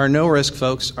guys, our no-risk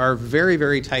folks, are very,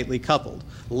 very tightly coupled,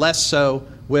 less so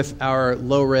with our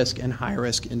low-risk and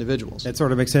high-risk individuals. That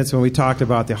sort of makes sense when we talked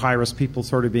about the high-risk people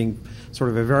sort of being sort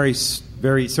of a very,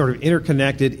 very sort of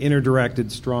interconnected,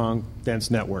 interdirected, strong, dense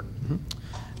network. Mm-hmm.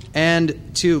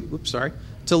 And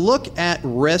to look at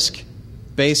risk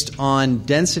based on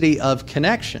density of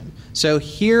connection. So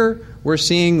here we're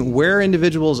seeing where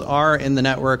individuals are in the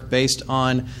network based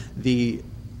on the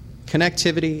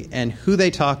connectivity and who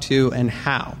they talk to and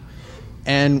how.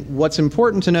 And what's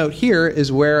important to note here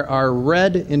is where our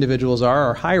red individuals are,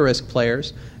 our high-risk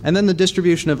players, and then the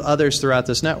distribution of others throughout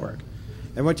this network.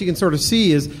 And what you can sort of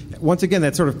see is, once again,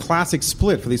 that sort of classic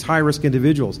split for these high-risk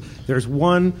individuals. There's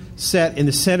one set in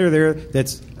the center there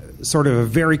that's sort of a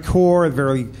very core,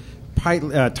 very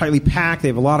tightly packed. They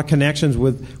have a lot of connections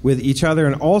with each other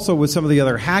and also with some of the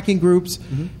other hacking groups.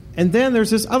 Mm-hmm. And then there's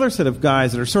this other set of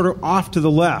guys that are sort of off to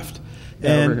the left.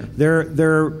 And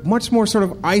they're much more sort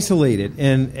of isolated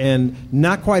and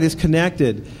not quite as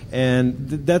connected, and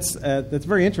that's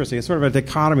very interesting. It's sort of a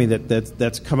dichotomy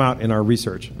that's come out in our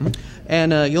research. Mm-hmm.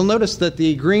 And you'll notice that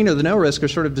the green or the no risk are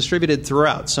sort of distributed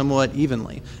throughout somewhat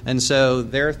evenly, and so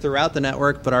they're throughout the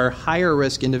network. But our higher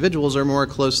risk individuals are more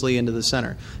closely into the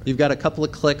center. You've got a couple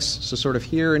of clicks, so sort of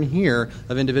here and here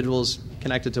of individuals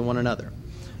connected to one another.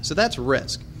 So that's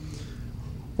risk.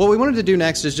 What we wanted to do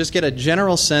next is just get a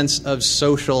general sense of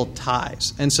social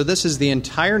ties. And so this is the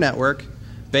entire network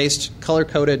based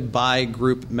color-coded by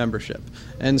group membership.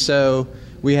 And so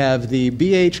we have the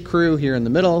BH crew here in the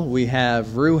middle. We have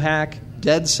RuHack,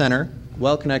 dead center,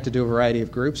 well connected to a variety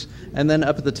of groups. And then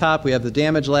up at the top we have the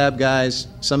Damage Lab guys,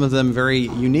 some of them very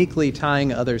uniquely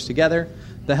tying others together.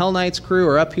 The Hell Knights crew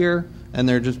are up here, and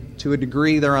they're just, to a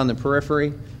degree, they're on the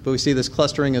periphery. But we see this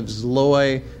clustering of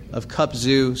Zloy, of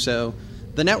Kupzu, so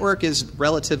the network is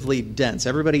relatively dense.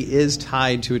 Everybody is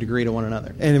tied to a degree to one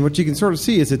another. And what you can sort of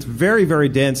see is it's very, very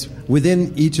dense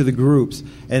within each of the groups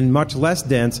and much less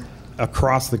dense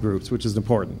across the groups, which is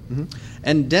important. Mm-hmm.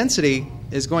 And density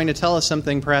is going to tell us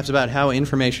something perhaps about how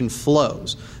information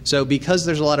flows. So because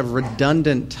there's a lot of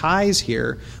redundant ties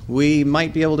here, we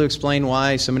might be able to explain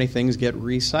why so many things get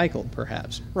recycled,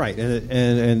 perhaps. Right,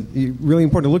 and really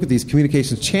important to look at these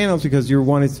communications channels because you're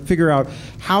wanting to figure out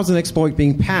how's an exploit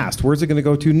being passed, where's it going to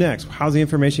go to next, how's the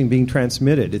information being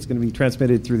transmitted. It's going to be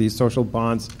transmitted through these social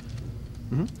bonds.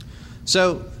 Mm-hmm.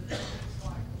 So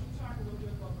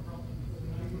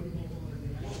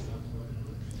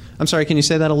I'm sorry, can you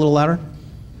say that a little louder?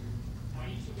 On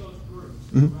each of those groups,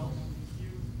 mm-hmm. relatively few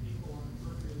people on the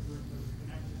periphery of the group that are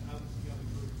connected out to the other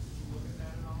groups. Did you look at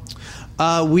that at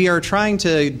We are trying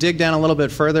to dig down a little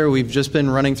bit further. We've just been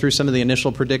running through some of the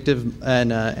initial predictive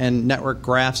and network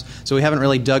graphs, so we haven't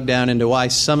really dug down into why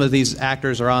some of these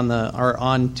actors are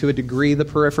on to a degree the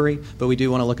periphery, but we do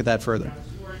want to look at that further.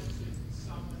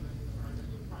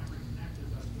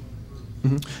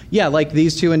 Yeah, like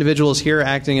these two individuals here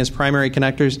acting as primary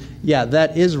connectors. Yeah,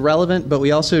 that is relevant, but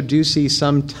we also do see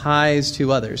some ties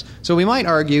to others. So we might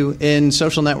argue in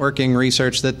social networking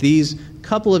research that these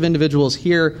couple of individuals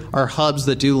here are hubs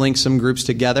that do link some groups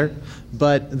together,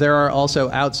 but there are also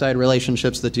outside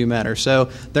relationships that do matter. So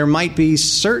there might be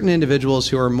certain individuals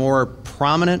who are more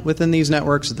prominent within these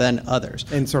networks than others.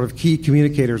 And sort of key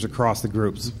communicators across the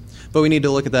groups. But we need to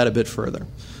look at that a bit further.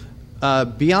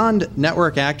 Beyond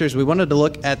network actors, we wanted to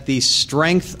look at the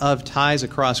strength of ties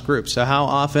across groups. So how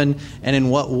often and in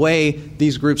what way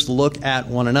these groups look at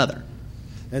one another.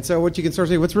 And so what you can sort of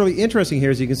see, what's really interesting here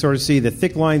is you can sort of see the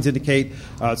thick lines indicate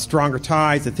stronger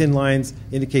ties, the thin lines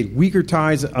indicate weaker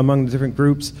ties among the different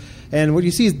groups. And what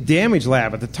you see is Damage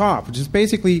Lab at the top, which is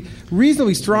basically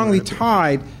reasonably strongly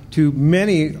tied to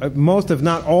most if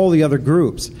not all the other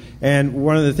groups. And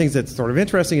one of the things that's sort of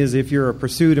interesting is if you're a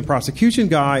pursuit and prosecution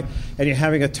guy and you're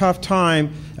having a tough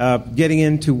time getting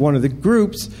into one of the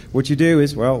groups, what you do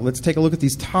is, well, let's take a look at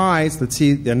these ties. Let's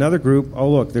see another group. Oh,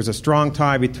 look, there's a strong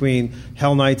tie between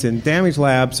Hell Knights and Damage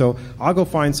Lab, so I'll go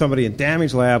find somebody in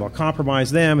Damage Lab, I'll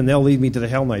compromise them, and they'll lead me to the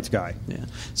Hell Knights guy. Yeah.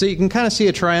 So you can kind of see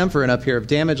a triumvirate up here of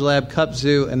Damage Lab,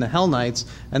 Cupzoo, and the Hell Knights,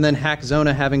 and then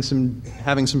Hackzona having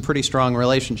some pretty strong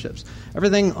relationships.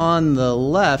 Everything on the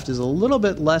left is a little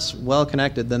bit less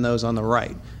well-connected than those on the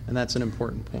right, and that's an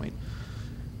important point.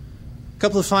 A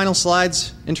couple of final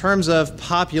slides. In terms of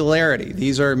popularity,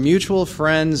 these are mutual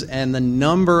friends and the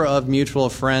number of mutual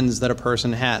friends that a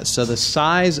person has. So the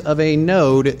size of a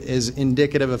node is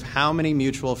indicative of how many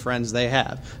mutual friends they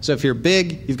have. So if you're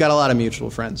big, you've got a lot of mutual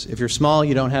friends. If you're small,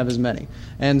 you don't have as many.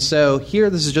 And so here,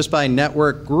 this is just by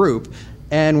network group,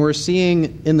 and we're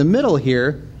seeing in the middle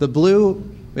here, the blue,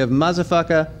 we have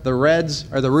Mazafaka, the reds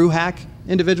are the Ruhak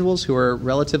individuals who are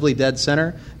relatively dead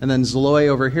center, and then Zloy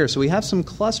over here. So we have some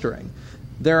clustering.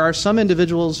 There are some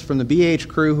individuals from the BH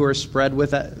crew who are spread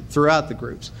throughout the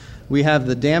groups. We have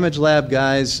the Damage Lab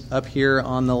guys up here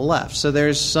on the left. So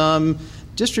there's some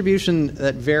distribution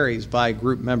that varies by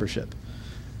group membership.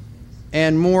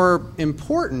 And more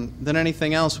important than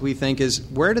anything else, we think, is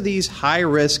where do these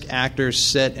high-risk actors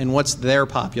sit and what's their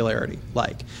popularity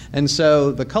like? And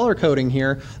so the color coding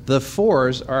here, the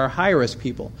 4s are high-risk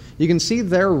people. You can see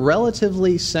they're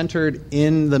relatively centered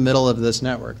in the middle of this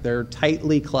network. They're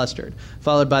tightly clustered,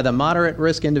 followed by the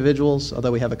moderate-risk individuals,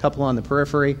 although we have a couple on the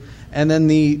periphery, and then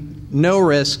the no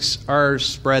risks are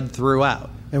spread throughout.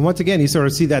 And once again, you sort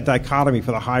of see that dichotomy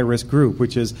for the high-risk group,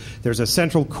 which is there's a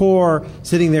central core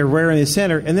sitting there where in the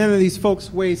center, and then there are these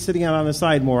folks way sitting out on the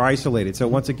side more isolated. So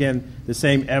once again, the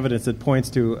same evidence that points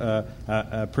to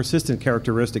a persistent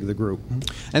characteristic of the group.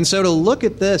 And so to look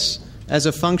at this as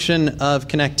a function of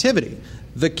connectivity,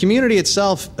 the community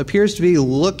itself appears to be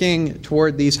looking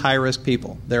toward these high-risk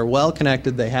people. They're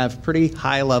well-connected. They have pretty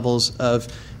high levels of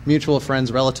mutual friends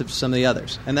relative to some of the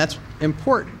others. And that's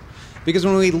important. Because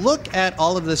when we look at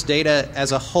all of this data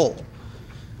as a whole,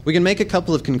 we can make a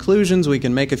couple of conclusions. We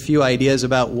can make a few ideas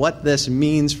about what this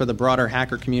means for the broader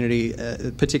hacker community,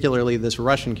 particularly this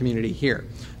Russian community here.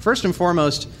 First and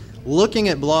foremost, looking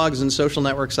at blogs and social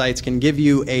network sites can give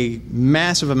you a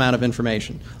massive amount of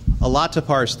information, a lot to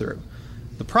parse through.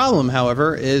 The problem,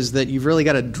 however, is that you've really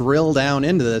got to drill down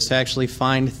into this to actually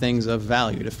find things of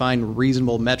value, to find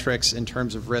reasonable metrics in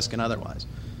terms of risk and otherwise.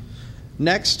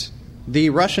 Next,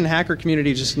 the Russian hacker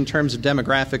community, just in terms of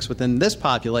demographics within this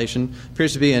population,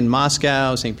 appears to be in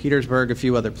Moscow, St. Petersburg, a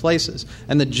few other places.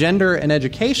 And the gender and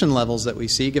education levels that we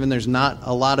see, given there's not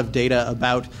a lot of data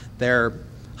about their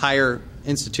higher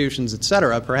institutions, et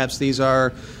cetera, perhaps these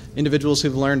are individuals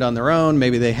who've learned on their own,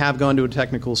 maybe they have gone to a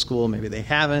technical school, maybe they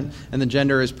haven't, and the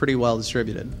gender is pretty well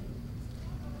distributed.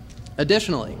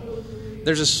 Additionally,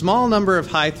 there's a small number of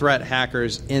high-threat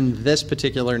hackers in this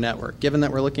particular network, given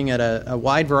that we're looking at a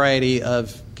wide variety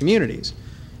of communities.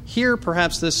 Here,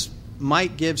 perhaps this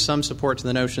might give some support to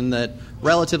the notion that,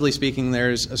 relatively speaking,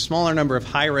 there's a smaller number of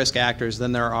high-risk actors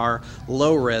than there are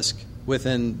low-risk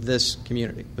within this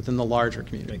community, within the larger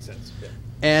community. Makes sense. Yeah.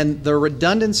 And the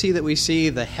redundancy that we see,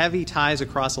 the heavy ties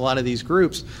across a lot of these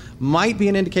groups, might be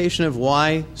an indication of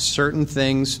why certain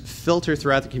things filter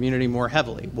throughout the community more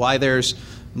heavily, why there's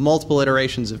multiple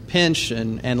iterations of Pinch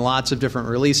and lots of different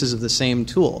releases of the same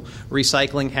tool.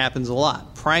 Recycling happens a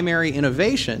lot. Primary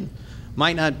innovation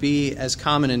might not be as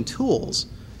common in tools,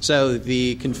 so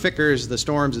the configures, the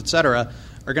storms, etc.,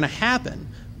 are going to happen,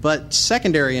 But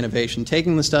secondary innovation,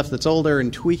 taking the stuff that's older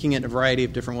and tweaking it in a variety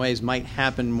of different ways, might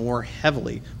happen more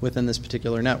heavily within this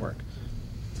particular network.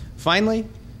 Finally,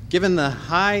 given the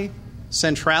high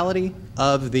centrality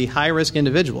of the high-risk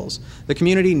individuals, the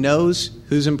community knows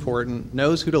who's important,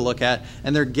 knows who to look at,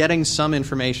 and they're getting some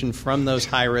information from those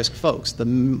high-risk folks. The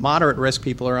moderate-risk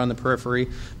people are on the periphery,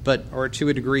 or to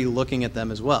a degree looking at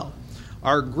them as well.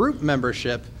 Our group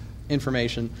membership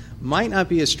information might not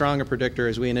be as strong a predictor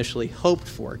as we initially hoped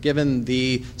for, given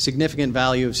the significant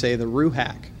value of, say, the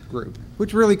RUHAC group.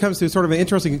 Which really comes to sort of an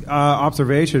interesting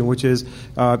observation, which is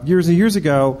years and years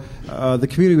ago, the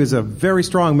community was a very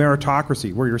strong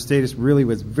meritocracy, where your status really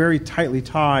was very tightly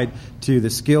tied to the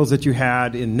skills that you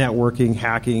had in networking,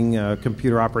 hacking,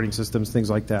 computer operating systems, things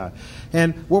like that.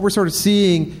 And what we're sort of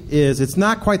seeing is it's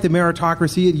not quite the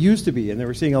meritocracy it used to be, and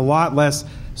we're seeing a lot less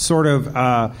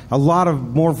a lot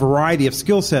of more variety of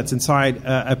skill sets inside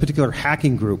a particular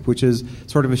hacking group, which is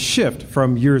sort of a shift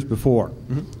from years before.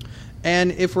 Mm-hmm.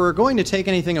 And if we're going to take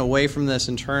anything away from this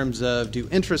in terms of do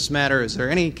interests matter, is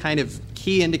there any kind of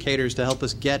key indicators to help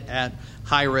us get at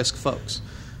high-risk folks?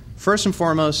 First and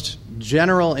foremost,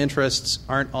 general interests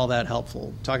aren't all that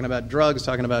helpful. Talking about drugs,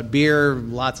 talking about beer,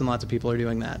 lots and lots of people are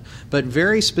doing that. But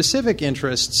very specific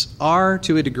interests are,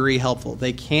 to a degree, helpful.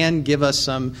 They can give us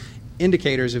some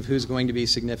indicators of who's going to be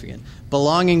significant.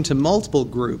 Belonging to multiple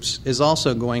groups is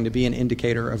also going to be an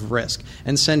indicator of risk.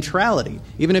 And centrality,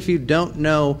 even if you don't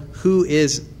know who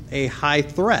is a high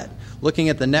threat, looking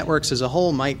at the networks as a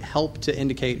whole might help to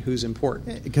indicate who's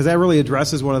important. Because that really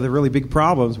addresses one of the really big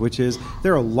problems, which is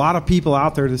there are a lot of people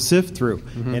out there to sift through.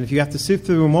 Mm-hmm. And if you have to sift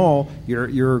through them all,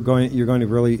 you're going to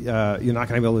really you're not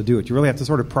going to be able to do it. You really have to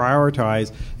sort of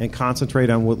prioritize and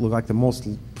concentrate on what look like the most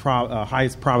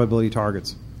highest probability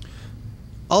targets.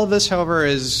 All of this, however,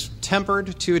 is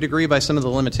tempered to a degree by some of the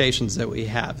limitations that we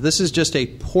have. This is just a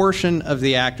portion of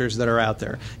the actors that are out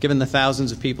there, given the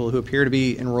thousands of people who appear to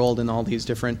be enrolled in all these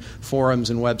different forums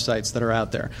and websites that are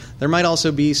out there. There might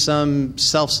also be some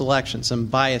self-selection, some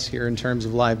bias here in terms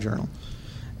of LiveJournal.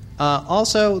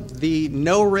 Also, the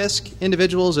no-risk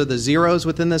individuals, or the zeros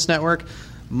within this network,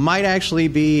 might actually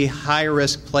be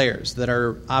high-risk players that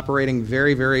are operating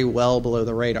very, very well below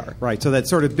the radar. Right, so that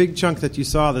sort of big chunk that you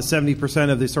saw, the 70%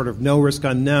 of the sort of no-risk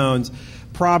unknowns,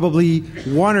 probably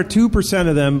 1 or 2%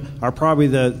 of them are probably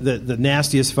the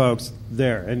nastiest folks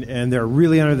there, and they're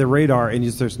really under the radar, and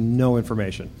there's no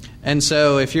information. And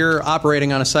so if you're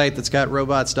operating on a site that's got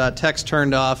robots.txt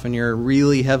turned off and you're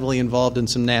really heavily involved in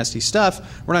some nasty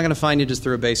stuff, we're not going to find you just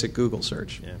through a basic Google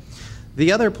search. Yeah.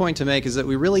 The other point to make is that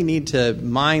we really need to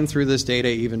mine through this data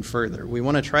even further. We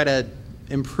want to try to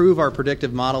improve our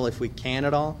predictive model if we can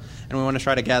at all, and we want to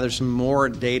try to gather some more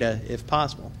data if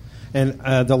possible. And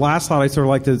the last thought I'd sort of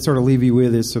like to sort of leave you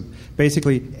with is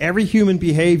basically every human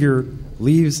behavior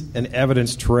leaves an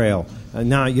evidence trail.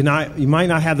 Now, you might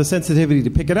not have the sensitivity to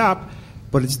pick it up,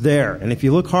 but it's there. And if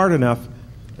you look hard enough,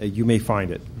 you may find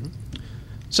it.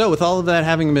 So with all of that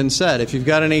having been said, if you've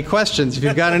got any questions, if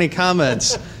you've got any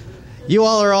comments, you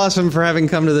all are awesome for having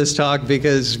come to this talk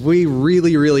because we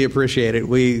really, really appreciate it.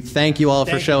 We thank you all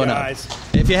for showing up.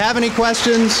 If you have any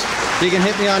questions, you can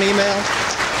hit me on email.